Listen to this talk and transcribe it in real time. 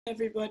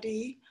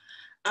Everybody.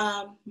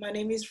 My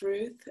name is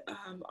Ruth.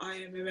 I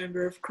am a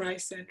member of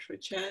Christ Central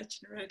Church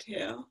in Red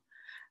Hill.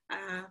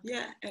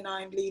 And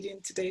I'm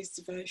leading today's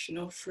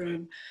devotional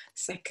from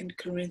 2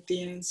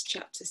 Corinthians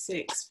chapter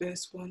 6,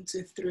 verse 1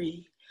 to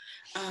 3.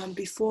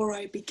 Before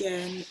I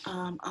begin,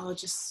 I'll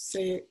just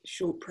say a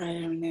short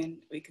prayer and then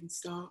we can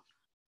start.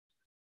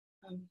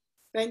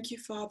 Thank you,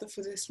 Father,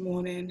 for this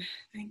morning.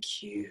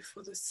 Thank you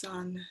for the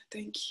sun.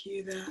 Thank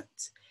you that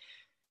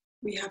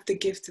we have the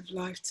gift of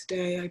life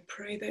today. I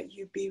pray that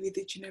you be with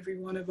each and every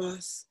one of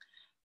us.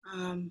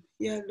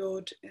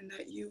 Lord, and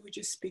that you would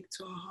just speak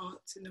to our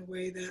hearts in a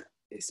way that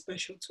is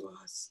special to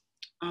us.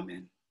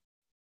 Amen.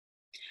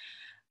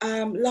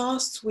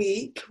 Last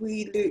week,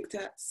 we looked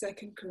at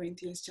 2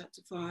 Corinthians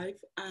chapter 5,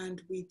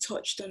 and we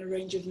touched on a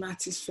range of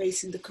matters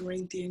facing the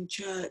Corinthian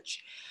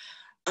church.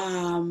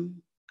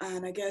 And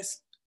I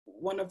guess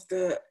one of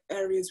the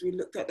areas we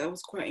looked at that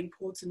was quite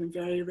important and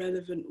very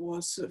relevant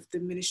was sort of the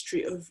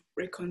ministry of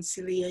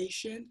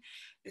reconciliation,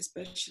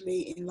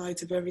 especially in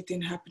light of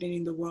everything happening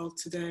in the world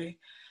today.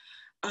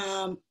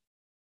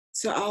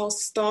 So I'll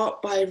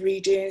start by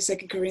reading 2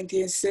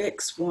 Corinthians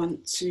 6,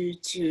 1 to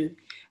 2,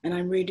 and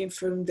I'm reading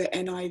from the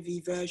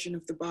NIV version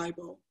of the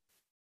Bible.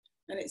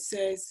 And it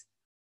says,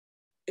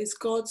 "As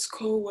God's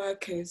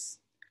co-workers,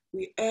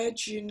 we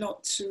urge you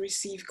not to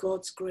receive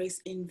God's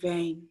grace in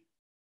vain.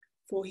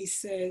 For he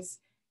says,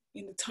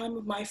 in the time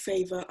of my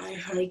favor, I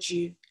heard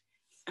you,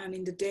 and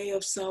in the day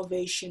of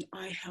salvation,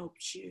 I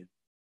helped you.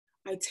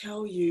 I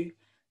tell you,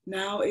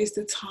 now is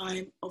the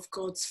time of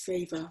God's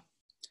favor.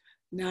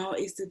 Now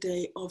is the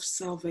day of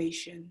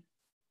salvation."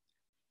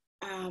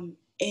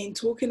 In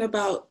talking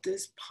about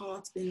this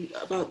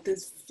about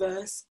this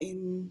verse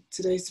in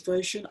today's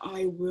devotion,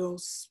 I will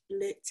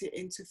split it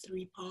into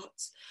three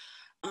parts.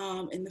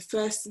 In the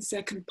first and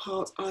second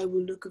part, I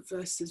will look at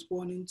verses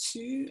 1 and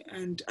 2,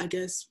 and I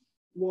guess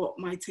what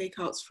my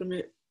takeouts from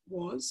it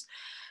was.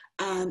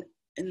 And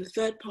in the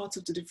third part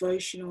of the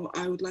devotional,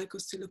 I would like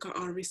us to look at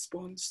our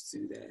response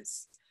to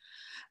this.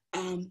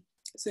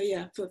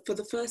 For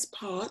the first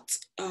part,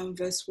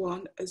 verse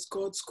 1, as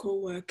God's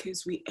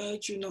co-workers, we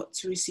urge you not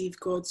to receive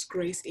God's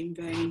grace in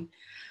vain.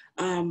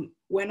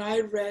 When I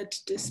read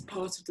this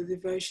part of the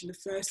devotion, the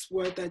first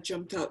word that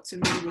jumped out to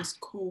me was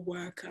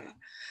co-worker.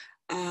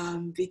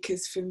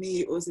 Because for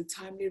me, it was a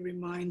timely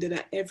reminder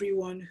that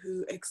everyone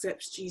who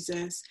accepts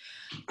Jesus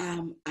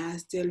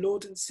as their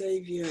Lord and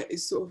Savior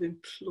is sort of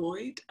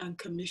employed and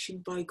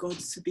commissioned by God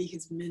to be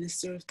his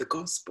minister of the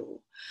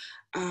gospel.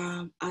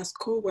 As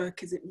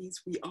co-workers, it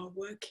means we are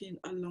working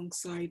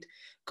alongside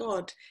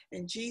God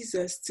and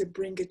Jesus to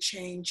bring a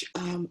change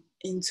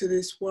into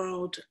this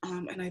world.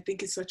 And I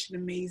think it's such an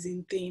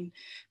amazing thing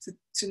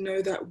to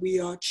know that we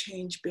are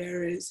change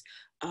bearers.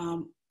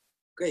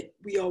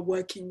 We are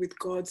working with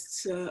God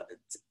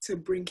to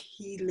bring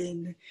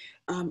healing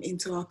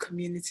into our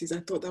communities.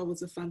 I thought that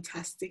was a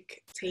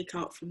fantastic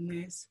takeout from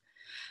this.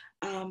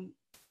 And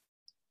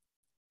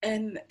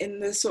in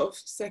the sort of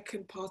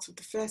second part of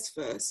the first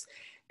verse,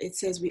 it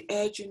says, we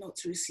urge you not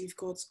to receive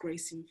God's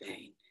grace in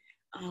vain.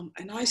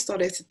 And I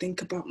started to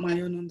think about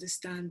my own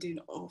understanding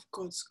of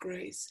God's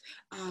grace.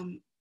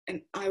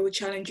 And I would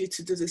challenge you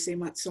to do the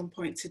same at some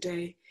point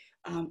today,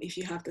 if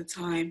you have the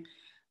time.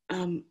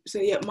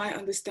 My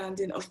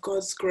understanding of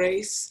God's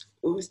grace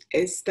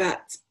is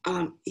that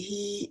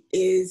he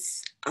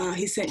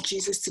sent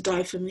Jesus to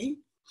die for me,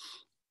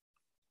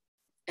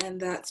 and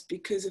that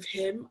because of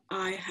him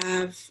I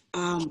have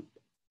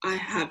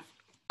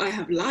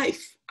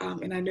life,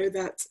 and I know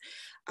that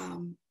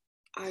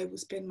I will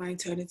spend my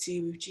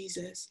eternity with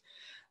Jesus.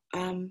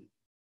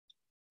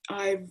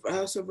 I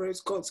also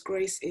wrote, God's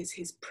grace is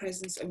his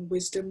presence and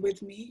wisdom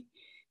with me,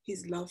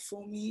 his love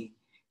for me,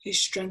 his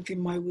strength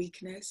in my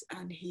weakness,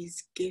 and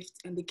his gift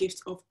and the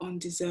gift of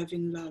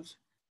undeserving love.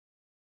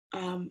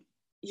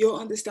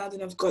 Your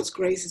understanding of God's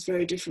grace is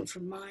very different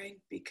from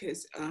mine,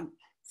 because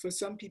for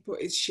some people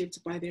it's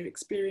shaped by their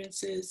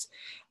experiences,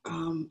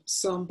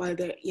 some by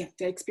their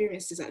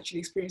experiences, actually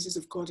experiences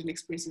of God and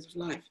experiences of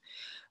life.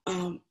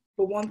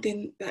 But one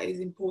thing that is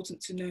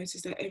important to note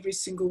is that every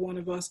single one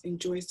of us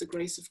enjoys the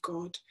grace of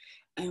God,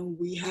 and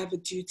we have a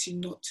duty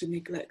not to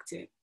neglect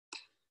it.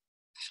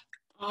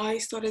 I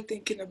started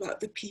thinking about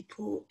the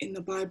people in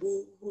the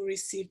Bible who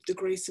received the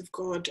grace of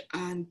God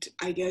and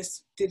I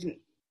guess didn't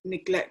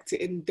neglect it.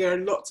 And there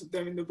are lots of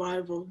them in the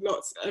Bible,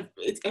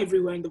 it's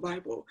everywhere in the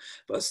Bible.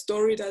 But a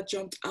story that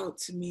jumped out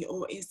to me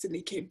or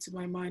instantly came to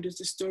my mind was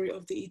the story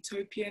of the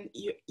Ethiopian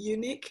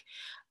eunuch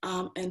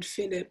and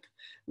Philip,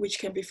 which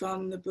can be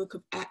found in the book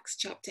of Acts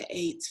chapter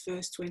 8,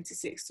 verse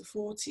 26 to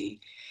 40.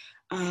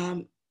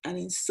 And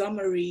in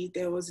summary,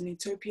 there was an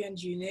Ethiopian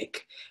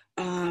eunuch.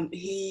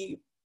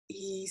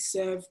 He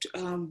served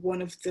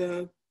one of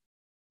the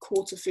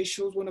court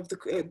officials, one of the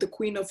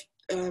queen of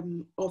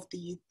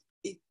the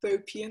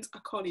Ethiopians. I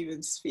can't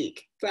even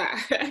speak. But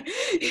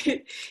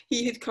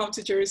he had come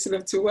to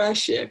Jerusalem to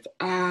worship,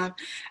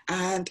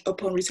 and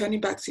upon returning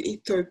back to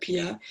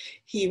Ethiopia,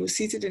 he was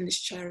seated in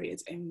his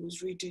chariot and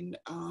was reading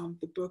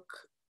the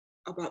book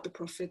about the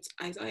prophet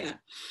Isaiah.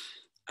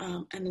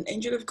 And an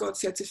angel of God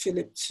said to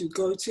Philip to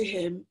go to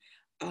him,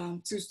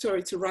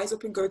 to rise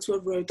up and go to a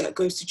road that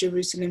goes to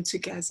Jerusalem to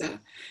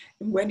Gaza.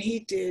 And when he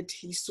did,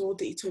 he saw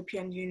the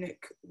Ethiopian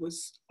eunuch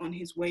was on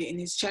his way in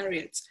his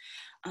chariot.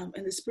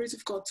 And the Spirit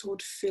of God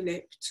told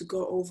Philip to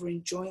go over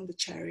and join the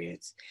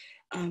chariot.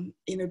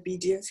 In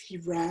obedience, he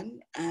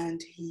ran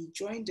and he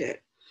joined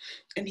it.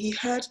 And he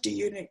heard the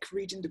eunuch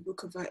reading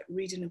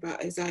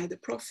about Isaiah the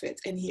prophet.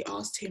 And he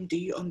asked him, "Do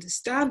you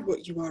understand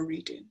what you are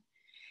reading?"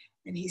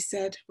 And he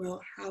said,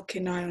 "Well, how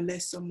can I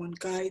unless someone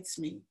guides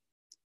me?"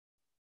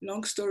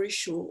 Long story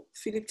short,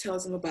 Philip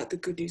tells him about the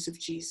good news of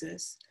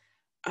Jesus.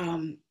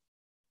 And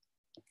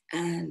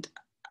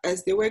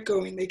as they were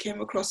going, they came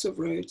across a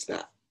road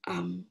that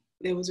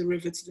there was a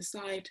river to the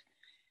side.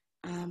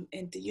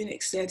 And the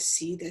eunuch said,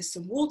 "See, there's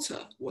some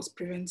water. What's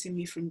preventing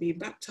me from being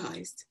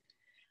baptized?"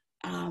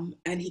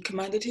 And he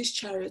commanded his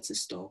chariot to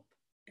stop.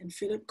 And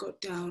Philip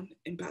got down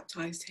and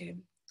baptized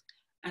him.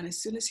 And as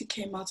soon as he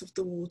came out of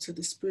the water,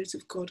 the Spirit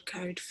of God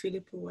carried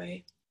Philip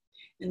away.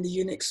 And the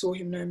eunuch saw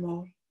him no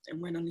more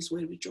and went on his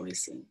way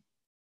rejoicing.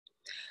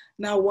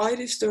 Now, why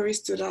this story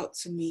stood out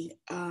to me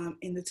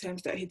in the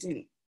terms that he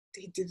didn't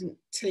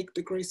take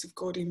the grace of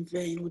God in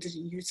vain or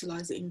didn't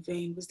utilize it in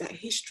vain was that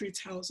history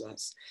tells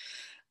us,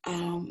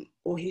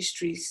 or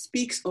history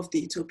speaks of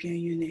the Ethiopian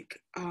eunuch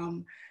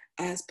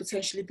as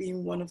potentially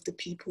being one of the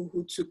people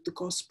who took the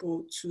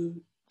gospel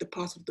to the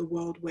part of the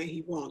world where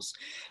he was,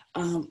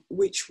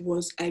 which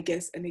was, I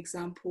guess, an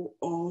example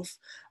of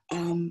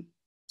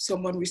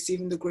someone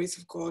receiving the grace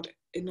of God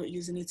and not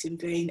using it in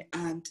vain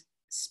and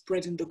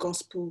spreading the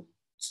gospel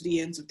to the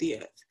ends of the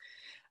earth.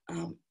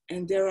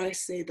 And dare I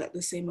say that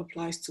the same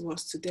applies to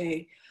us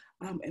today.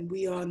 And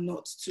we are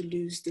not to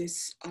lose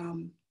this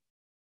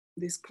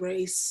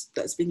grace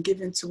that's been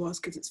given to us,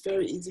 because it's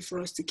very easy for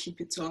us to keep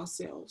it to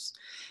ourselves.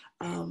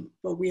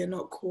 But we are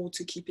not called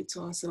to keep it to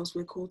ourselves.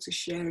 We're called to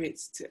share it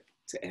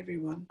to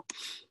everyone.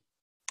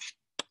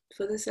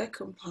 For the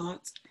second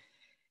part,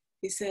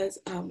 it says,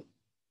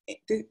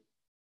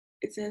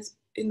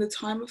 "In the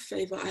time of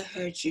favor I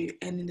heard you,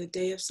 and in the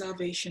day of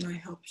salvation I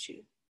helped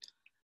you.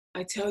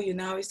 I tell you,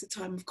 now is the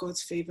time of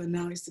God's favor.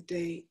 Now is the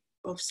day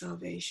of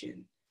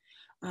salvation."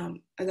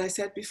 As I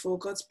said before,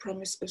 God's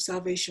promise of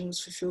salvation was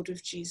fulfilled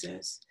with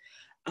Jesus.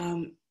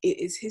 It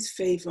is his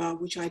favor,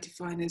 which I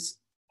define as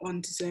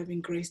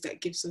undeserving grace,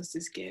 that gives us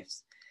this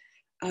gift.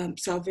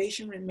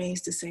 Salvation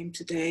remains the same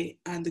today,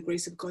 and the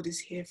grace of God is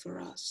here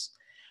for us.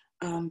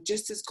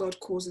 Just as God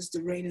causes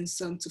the rain and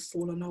sun to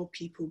fall on all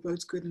people,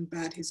 both good and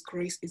bad, his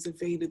grace is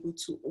available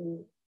to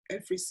all,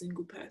 every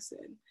single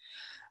person.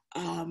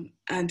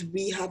 And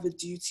we have a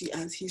duty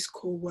as his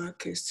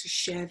co-workers to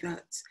share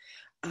that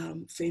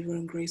favor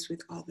and grace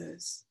with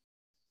others.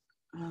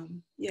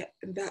 And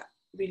that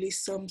really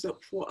sums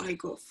up what I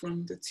got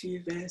from the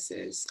two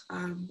verses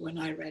when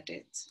I read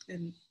it.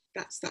 And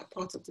that's that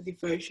part of the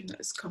devotion that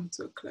has come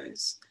to a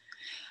close.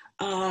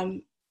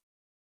 I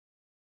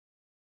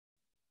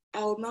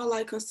would now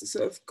like us to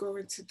sort of go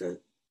into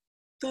the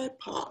third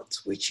part,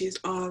 which is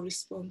our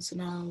response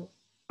and our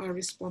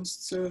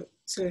response to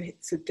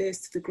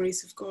the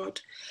grace of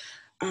God.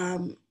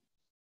 And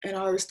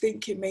I was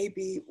thinking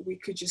maybe we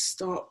could just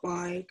start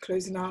by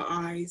closing our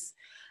eyes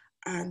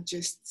and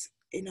just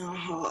in our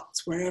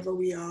hearts, wherever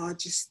we are,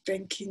 just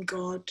thanking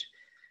God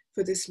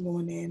for this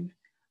morning,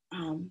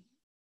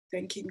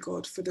 thanking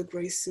God for the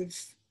grace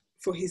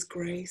for his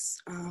grace,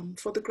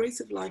 for the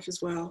grace of life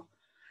as well.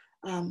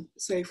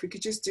 So if we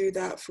could just do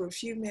that for a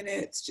few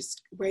minutes,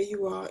 just where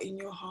you are in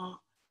your heart,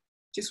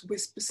 just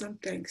whisper some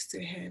thanks to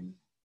him.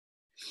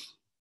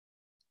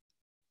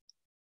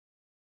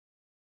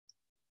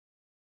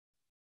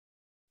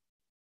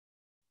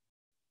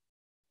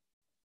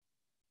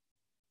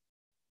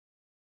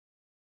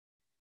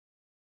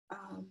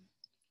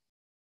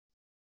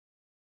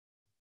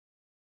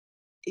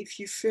 If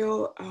you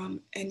feel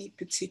any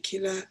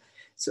particular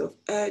sort of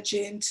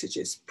urging to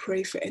just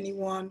pray for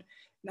anyone,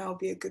 now will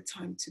be a good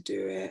time to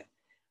do it.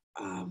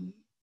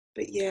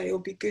 But yeah, it'll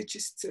be good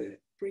just to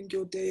bring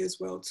your day as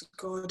well to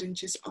God and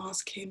just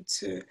ask him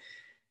to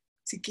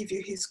give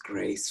you his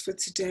grace for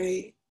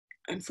today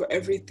and for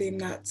everything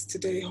that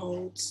today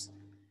holds.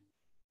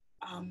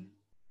 And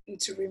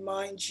to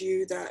remind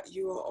you that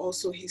you are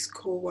also his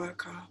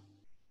co-worker.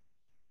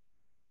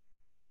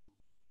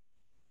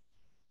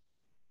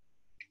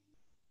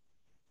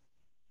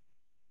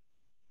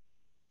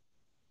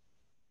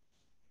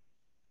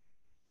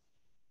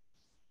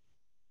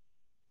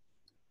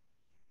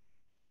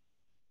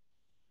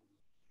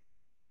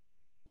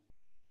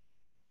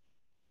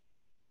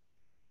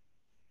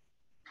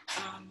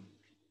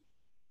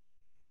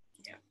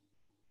 Yeah.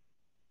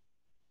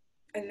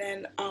 And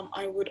then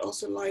I would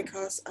also like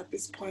us at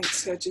this point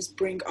to just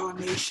bring our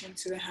nation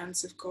to the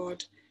hands of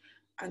God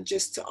and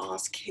just to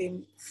ask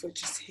him for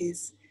just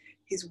his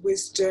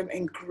wisdom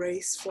and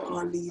grace for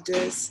our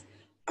leaders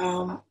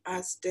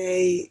as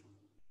they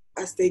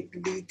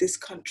lead this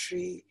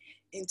country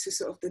into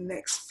sort of the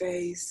next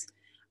phase.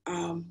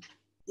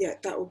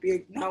 That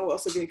will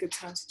also be a good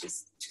time to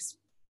just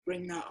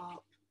bring that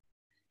up.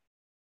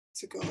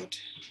 to God.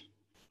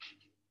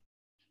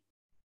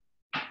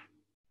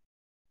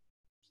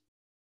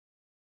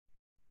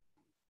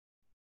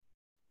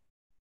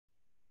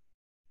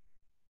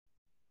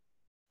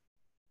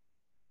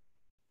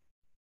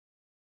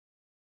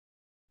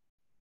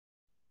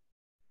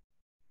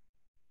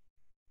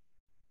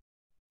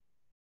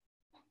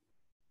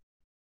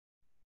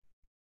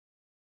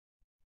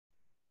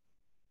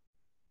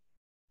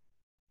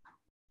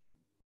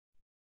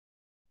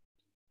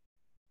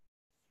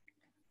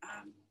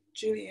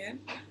 Julian,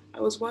 I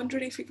was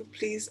wondering if you could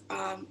please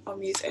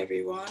unmute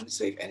everyone.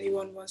 So if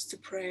anyone wants to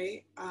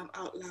pray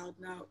out loud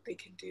now, they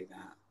can do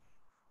that.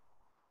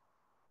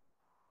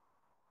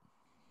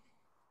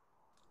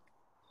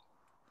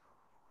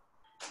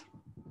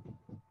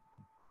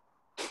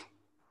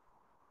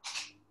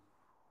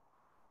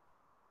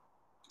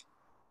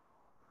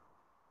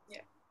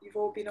 Yeah, you've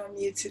all been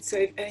unmuted. So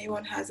if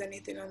anyone has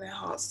anything on their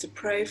hearts to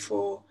pray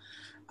for,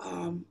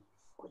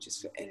 or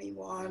just for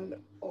anyone,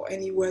 or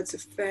any words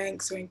of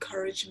thanks or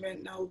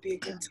encouragement, now would be a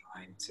good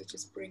time to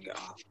just bring it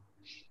up.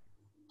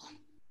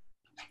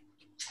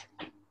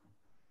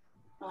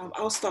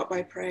 I'll start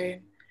by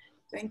praying.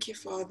 Thank you,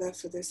 Father,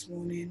 for this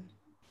morning.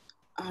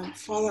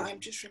 Father, I'm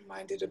just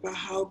reminded about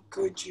how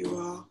good you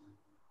are.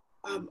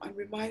 I'm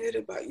reminded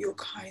about your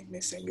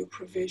kindness and your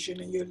provision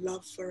and your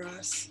love for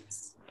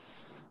us.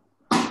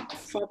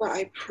 Father,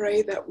 I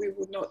pray that we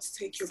will not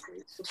take your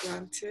grace for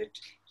granted.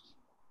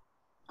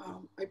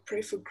 I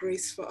pray for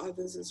grace for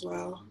others as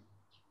well.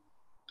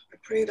 I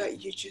pray that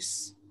you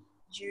just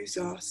use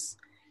us.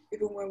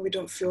 Even when we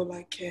don't feel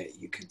like it,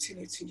 you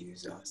continue to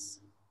use us.